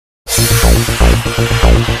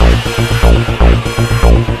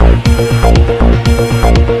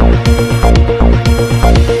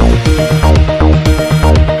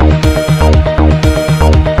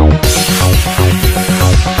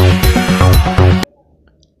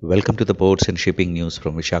Welcome to the ports and shipping news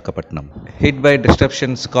from Visakhapatnam. Hit by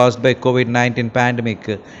disruptions caused by COVID-19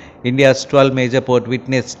 pandemic, India's 12 major ports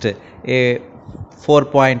witnessed a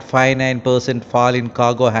 4.59% fall in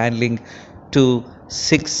cargo handling to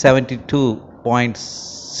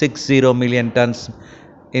 672.60 million tons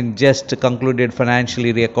in just concluded financial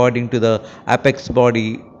year according to the apex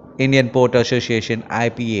body Indian Port Association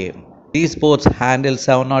IPA. These ports handled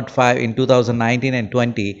 705 in 2019 and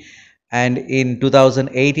 20, and in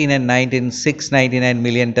 2018 and 19 699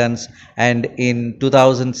 million tons, and in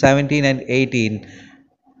 2017 and 18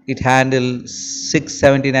 it handled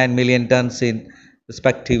 679 million tons in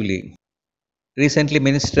respectively. Recently,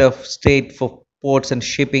 Minister of State for Ports and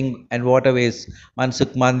Shipping and Waterways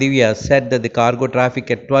Mansukh Mandavia said that the cargo traffic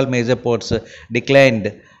at 12 major ports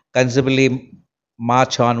declined considerably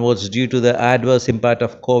March onwards due to the adverse impact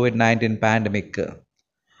of COVID-19 pandemic.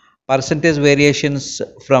 Percentage variations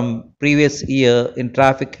from previous year in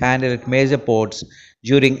traffic handled at major ports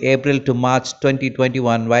during April to March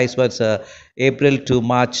 2021, vice versa, April to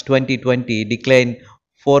March 2020 declined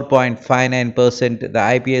 4.59%, the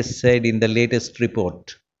IPS said in the latest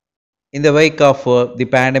report. In the wake of the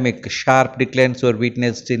pandemic, sharp declines were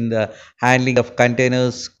witnessed in the handling of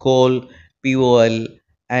containers, coal, POL,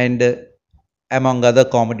 and among other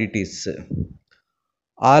commodities.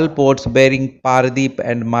 All ports bearing Paradeep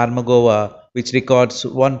and Marmagova, which records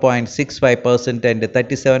 1.65% and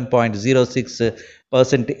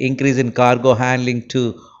 37.06% increase in cargo handling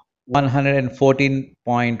to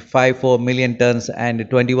 114.54 million tons and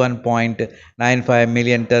 21.95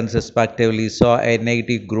 million tons respectively, saw a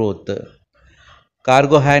negative growth.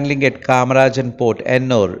 Cargo handling at Kamarajan Port,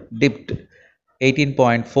 Ennore, dipped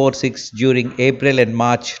 18.46 during April and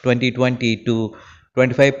March 2020 to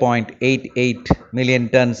 25.88 million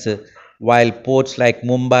tons, while ports like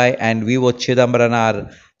Mumbai and Vivo Chidambaram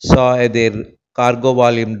saw their cargo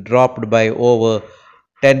volume dropped by over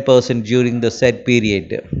 10% during the said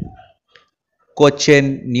period.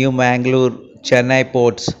 Cochin, New Mangalore, Chennai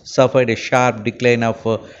ports suffered a sharp decline of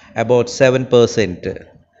about 7%.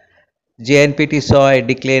 JNPT saw a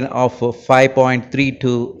decline of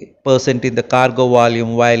 5.32% in the cargo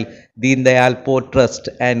volume, while Deen Dayal Port Trust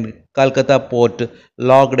and Kolkata Port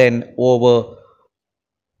logged an over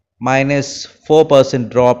minus 4%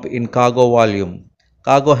 drop in cargo volume.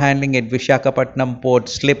 Cargo handling at Visakhapatnam Port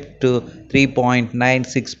slipped to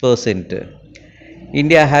 3.96%.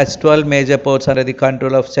 India has 12 major ports under the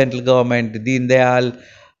control of central government: Deen Dayal,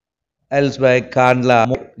 Elsewhere, Kandla,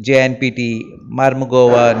 JNPT,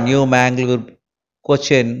 Marmugova, New Mangalore,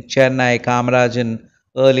 Cochin, Chennai, Kamarajan,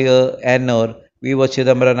 earlier Ennore, Vivo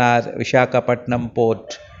Chidambaram, Visakhapatnam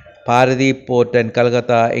Port, Paradeep Port, and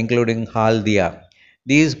Kolkata, including Haldia.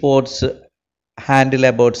 These ports handle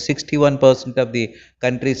about 61% of the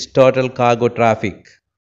country's total cargo traffic.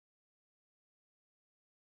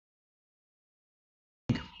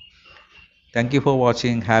 Thank you for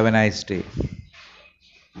watching. Have a nice day.